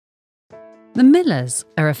The Millers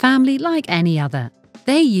are a family like any other.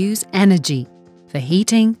 They use energy for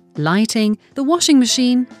heating, lighting, the washing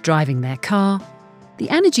machine, driving their car. The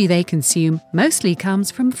energy they consume mostly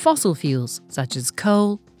comes from fossil fuels such as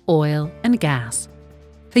coal, oil, and gas.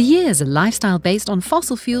 For years, a lifestyle based on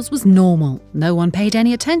fossil fuels was normal. No one paid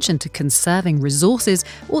any attention to conserving resources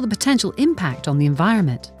or the potential impact on the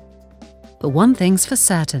environment. But one thing's for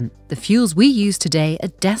certain, the fuels we use today are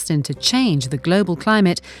destined to change the global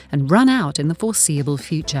climate and run out in the foreseeable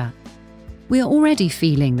future. We are already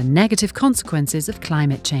feeling the negative consequences of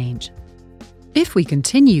climate change. If we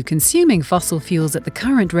continue consuming fossil fuels at the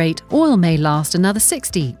current rate, oil may last another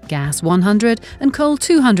 60, gas 100, and coal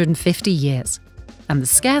 250 years. And the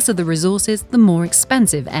scarcer the resources, the more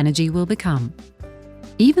expensive energy will become.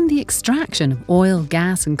 Even the extraction of oil,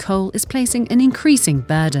 gas, and coal is placing an increasing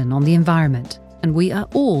burden on the environment, and we are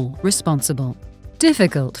all responsible.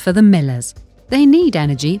 Difficult for the Millers. They need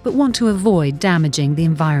energy but want to avoid damaging the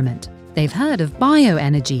environment. They've heard of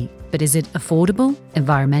bioenergy, but is it affordable,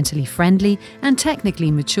 environmentally friendly, and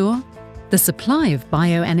technically mature? The supply of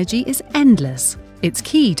bioenergy is endless. It's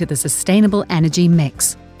key to the sustainable energy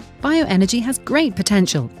mix. Bioenergy has great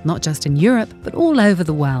potential, not just in Europe, but all over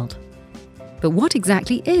the world. But what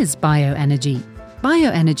exactly is bioenergy?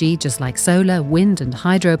 Bioenergy, just like solar, wind, and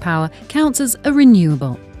hydropower, counts as a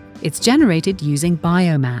renewable. It's generated using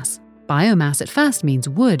biomass. Biomass at first means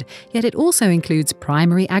wood, yet it also includes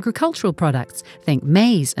primary agricultural products, think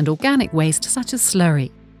maize and organic waste such as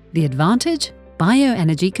slurry. The advantage?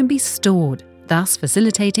 Bioenergy can be stored, thus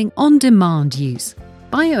facilitating on-demand use.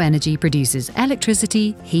 Bioenergy produces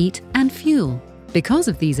electricity, heat, and fuel. Because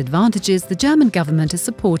of these advantages, the German government is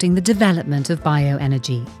supporting the development of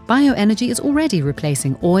bioenergy. Bioenergy is already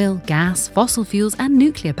replacing oil, gas, fossil fuels, and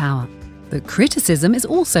nuclear power. But criticism is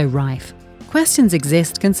also rife. Questions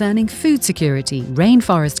exist concerning food security,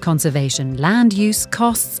 rainforest conservation, land use,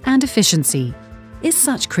 costs, and efficiency. Is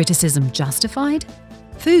such criticism justified?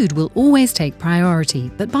 Food will always take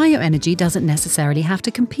priority, but bioenergy doesn't necessarily have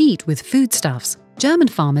to compete with foodstuffs. German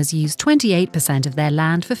farmers use 28% of their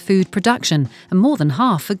land for food production and more than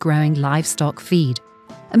half for growing livestock feed.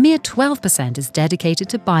 A mere 12% is dedicated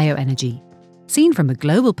to bioenergy. Seen from a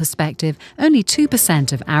global perspective, only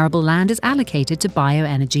 2% of arable land is allocated to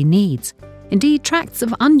bioenergy needs. Indeed, tracts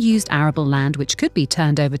of unused arable land which could be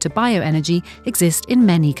turned over to bioenergy exist in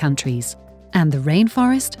many countries. And the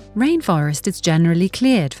rainforest? Rainforest is generally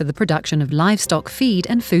cleared for the production of livestock feed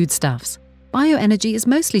and foodstuffs. Bioenergy is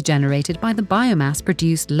mostly generated by the biomass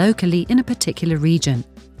produced locally in a particular region.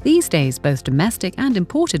 These days, both domestic and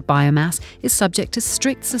imported biomass is subject to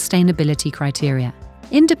strict sustainability criteria.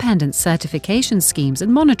 Independent certification schemes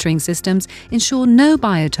and monitoring systems ensure no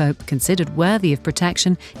biotope considered worthy of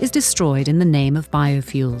protection is destroyed in the name of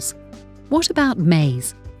biofuels. What about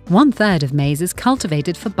maize? 1/3 of maize is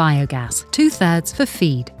cultivated for biogas, 2/3 for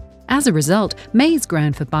feed. As a result, maize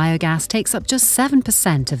grown for biogas takes up just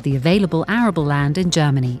 7% of the available arable land in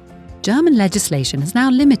Germany. German legislation has now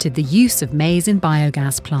limited the use of maize in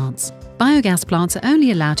biogas plants. Biogas plants are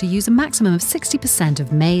only allowed to use a maximum of 60%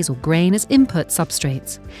 of maize or grain as input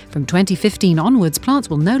substrates. From 2015 onwards, plants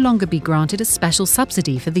will no longer be granted a special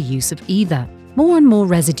subsidy for the use of either. More and more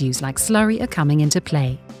residues like slurry are coming into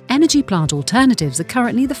play. Energy plant alternatives are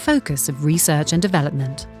currently the focus of research and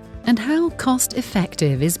development. And how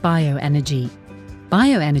cost-effective is bioenergy?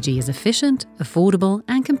 Bioenergy is efficient, affordable,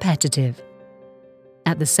 and competitive.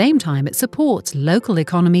 At the same time, it supports local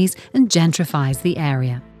economies and gentrifies the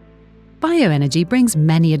area. Bioenergy brings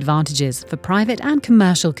many advantages for private and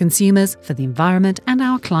commercial consumers, for the environment and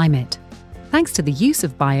our climate. Thanks to the use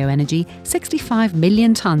of bioenergy, 65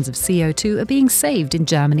 million tons of CO2 are being saved in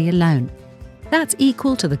Germany alone. That's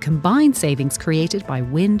equal to the combined savings created by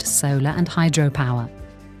wind, solar, and hydropower.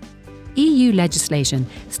 EU legislation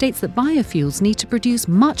states that biofuels need to produce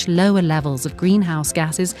much lower levels of greenhouse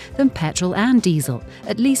gases than petrol and diesel,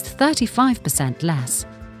 at least 35% less.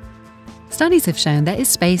 Studies have shown there is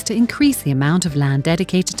space to increase the amount of land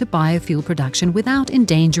dedicated to biofuel production without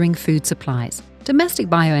endangering food supplies. Domestic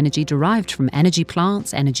bioenergy derived from energy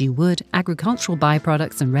plants, energy wood, agricultural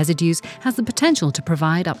byproducts and residues has the potential to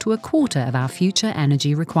provide up to 1/4 of our future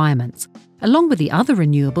energy requirements. Along with the other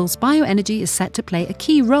renewables, bioenergy is set to play a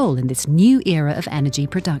key role in this new era of energy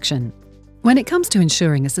production. When it comes to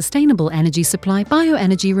ensuring a sustainable energy supply,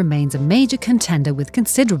 bioenergy remains a major contender with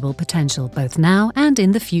considerable potential both now and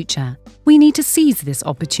in the future. We need to seize this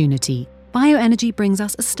opportunity. Bioenergy brings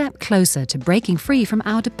us a step closer to breaking free from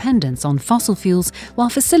our dependence on fossil fuels while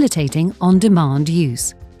facilitating on-demand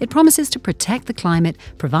use. It promises to protect the climate,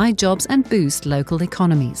 provide jobs and boost local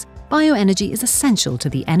economies. Bioenergy is essential to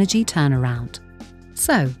the energy turnaround.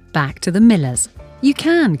 So, back to the millers. You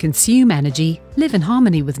can consume energy, live in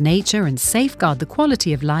harmony with nature and safeguard the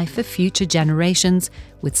quality of life for future generations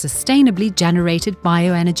with sustainably generated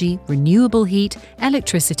bioenergy, renewable heat,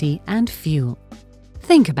 electricity and fuel.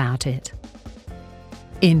 Think about it.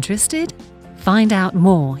 Interested? Find out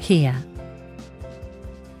more here.